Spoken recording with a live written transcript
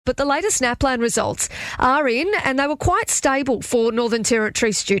But the latest NAPLAN results are in, and they were quite stable for Northern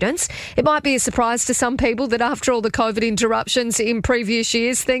Territory students. It might be a surprise to some people that after all the COVID interruptions in previous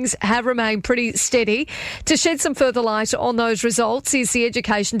years, things have remained pretty steady. To shed some further light on those results is the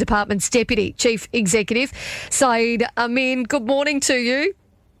Education Department's Deputy Chief Executive, Saeed Amin. Good morning to you.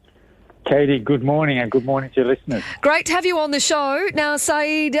 Katie, good morning, and good morning to your listeners. Great to have you on the show. Now,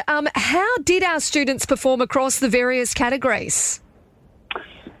 Saeed, how did our students perform across the various categories?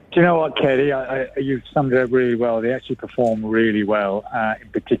 Do you know what, Katie? You've summed it up really well. They actually perform really well, in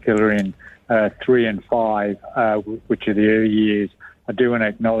particular in 3 and 5, which are the early years. I do want to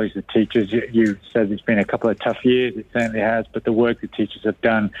acknowledge the teachers. You said it's been a couple of tough years. It certainly has, but the work the teachers have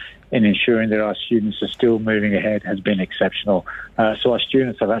done in ensuring that our students are still moving ahead has been exceptional. So our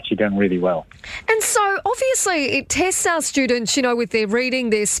students have actually done really well. And so obviously it tests our students, with their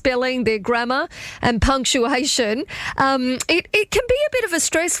reading, their spelling, their grammar and punctuation. It can be a bit of a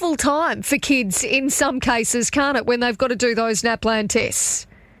stressful time for kids in some cases, can't it, when they've got to do those NAPLAN tests?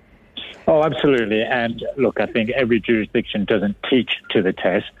 Oh, absolutely. And look, I think every jurisdiction doesn't teach to the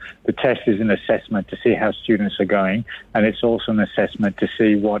test. The test is an assessment to see how students are going, and it's also an assessment to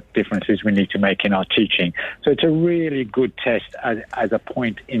see what differences we need to make in our teaching. So it's a really good test as a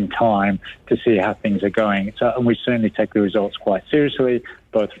point in time to see how things are going. And we certainly take the results quite seriously,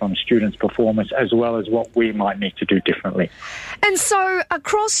 both from students' performance as well as what we might need to do differently. And so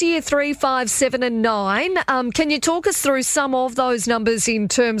across year 3, 5, 7 and 9, can you talk us through some of those numbers in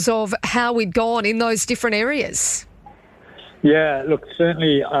terms of how we'd gone in those different areas? Yeah, look,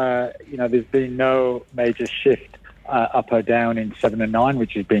 certainly, there's been no major shift up or down in 7 and 9,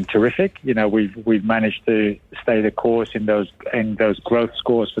 which has been terrific. We've managed to stay the course in those growth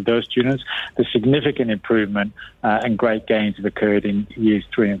scores for those students. The significant improvement and great gains have occurred in years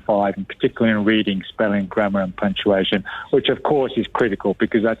 3 and 5, and particularly in reading, spelling, grammar and punctuation, which of course is critical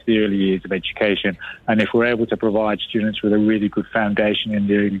because that's the early years of education. And if we're able to provide students with a really good foundation in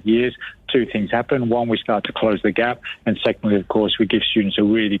the early years, 2 things happen. One, we start to close the gap, and secondly, of course, we give students a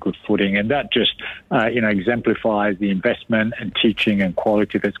really good footing, and that just exemplifies the investment and teaching and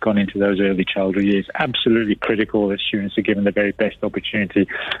quality that's gone into those early childhood years. Absolutely critical that students are given the very best opportunity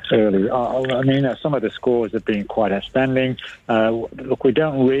early. Some of the scores have been quite outstanding. Look, we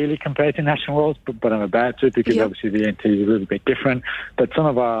don't really compare to national roles, but I'm about to because obviously the NT is a little bit different. But some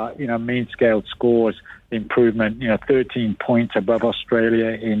of our mean scaled scores improvement, 13 points above Australia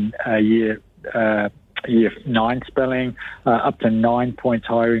in year 9 spelling, up to 9 points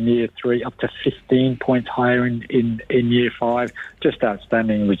higher in year 3, up to 15 points higher in year 5. Just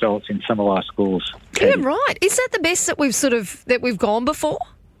outstanding results in some of our schools. Yeah, right. Is that the best that we've gone before?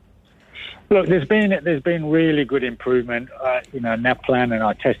 Look, there's been really good improvement. NAPLAN and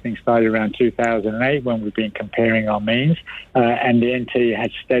our testing started around 2008 when we've been comparing our means, and the NT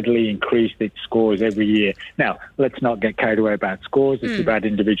has steadily increased its scores every year. Now, let's not get carried away about scores. It's about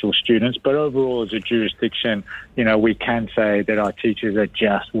individual students, but overall as a jurisdiction, we can say that our teachers are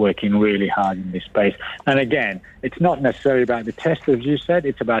just working really hard in this space. And again, it's not necessarily about the test, as you said.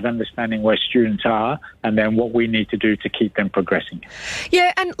 It's about understanding where students are and then what we need to do to keep them progressing.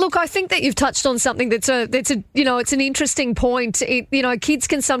 Yeah, and look, I think that you've touched on something it's an interesting point. Kids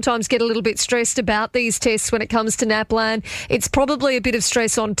can sometimes get a little bit stressed about these tests when it comes to NAPLAN. It's probably a bit of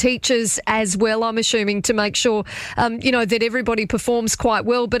stress on teachers as well, I'm assuming, to make sure, that everybody performs quite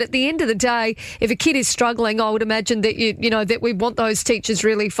well. But at the end of the day, if a kid is struggling, I would imagine that that we want those teachers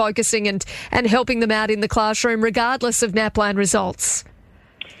really focusing and helping them out in the classroom, regardless of NAPLAN results.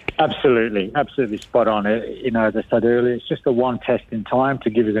 Absolutely spot on. As I said earlier, it's just a one test in time to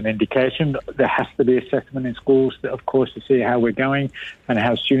give us an indication. There has to be assessment in schools, of course, to see how we're going and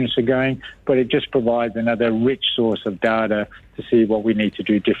how students are going, but it just provides another rich source of data to see what we need to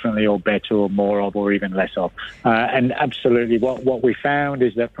do differently or better or more of or even less of. And absolutely, what we found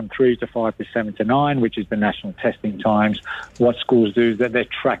is that from 3 to 5 to 7 to 9, which is the national testing times, what schools do is that they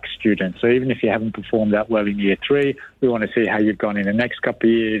track students. So even if you haven't performed that well in year 3, we want to see how you've gone in the next couple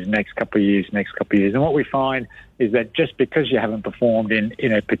of years, next couple of years. And what we find is that just because you haven't performed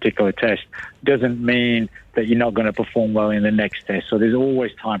in a particular test doesn't mean that you're not going to perform well in the next test. So there's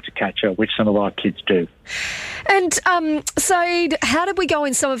always time to catch up, which some of our kids do. And Saeed, how did we go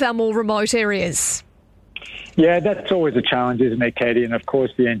in some of our more remote areas? Yeah, that's always a challenge, isn't it, Katie? And of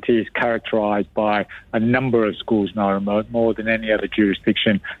course, the NT is characterised by a number of schools now remote, more than any other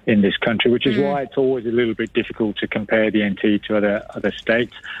jurisdiction in this country, which is why it's always a little bit difficult to compare the NT to other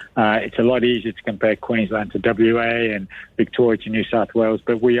states. It's a lot easier to compare Queensland to WA and Victoria to New South Wales,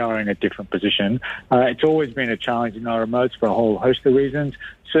 but we are in a different position. It's always been a challenge in our remotes for a whole host of reasons.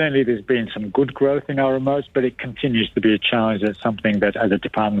 Certainly there's been some good growth in our remotes, but it continues to be a challenge. That's something that as a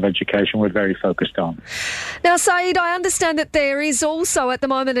Department of Education we're very focused on. Now, Saeed, I understand that there is also at the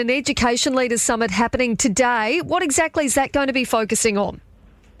moment an Education Leaders Summit happening today. What exactly is that going to be focusing on?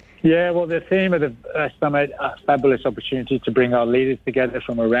 Yeah, well, the theme of the summit, a fabulous opportunity to bring our leaders together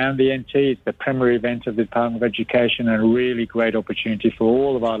from around the NT. It's the primary event of the Department of Education and a really great opportunity for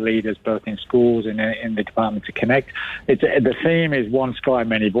all of our leaders, both in schools and in the department, to connect. The theme is One Sky,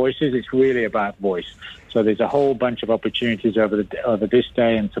 Many Voices. It's really about voice. So there's a whole bunch of opportunities over this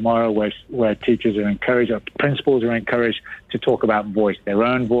day and tomorrow where teachers are encouraged, or principals are encouraged to talk about voice, their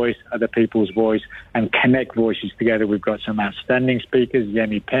own voice, other people's voice, and connect voices together. We've got some outstanding speakers,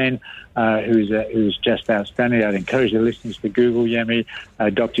 Yemi Penn, who's just outstanding. I'd encourage the listeners to Google Yemi,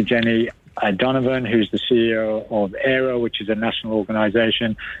 Dr. Jenny Donovan, who's the CEO of Aero, which is a national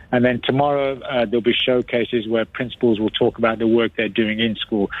organisation. And then tomorrow there'll be showcases where principals will talk about the work they're doing in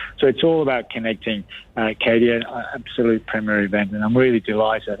school. So it's all about connecting, Katie, an absolute premier event. And I'm really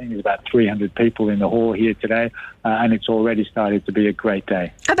delighted. I think there's about 300 people in the hall here today, and it's already started to be a great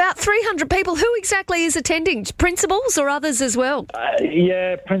day. About 300 people. Who exactly is attending? Principals or others as well?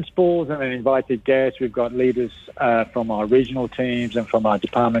 Yeah, principals and then invited guests. We've got leaders from our regional teams and from our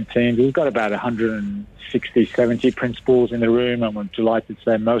department teams. We've got about 160, 70 principals in the room, and we're delighted to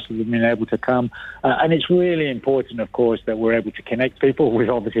say most of them have been able to come. And it's really important, of course, that we're able to connect people. We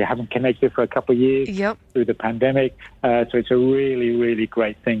obviously haven't connected for a couple of years through the pandemic. So it's a really, really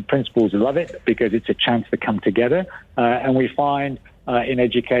great thing. Principals love it because it's a chance to come together. And we find in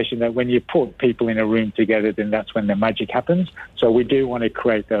education that when you put people in a room together, then that's when the magic happens. So we do want to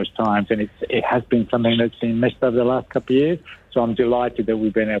create those times, and it has been something that's been missed over the last couple of years. So I'm delighted that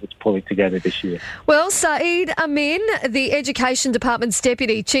we've been able to pull it together this year. Well, Saeed Amin, the Education Department's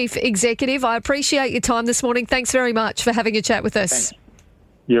Deputy Chief Executive, I appreciate your time this morning. Thanks very much for having a chat with us. Thanks.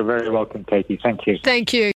 You're very welcome, Katie. Thank you. Thank you.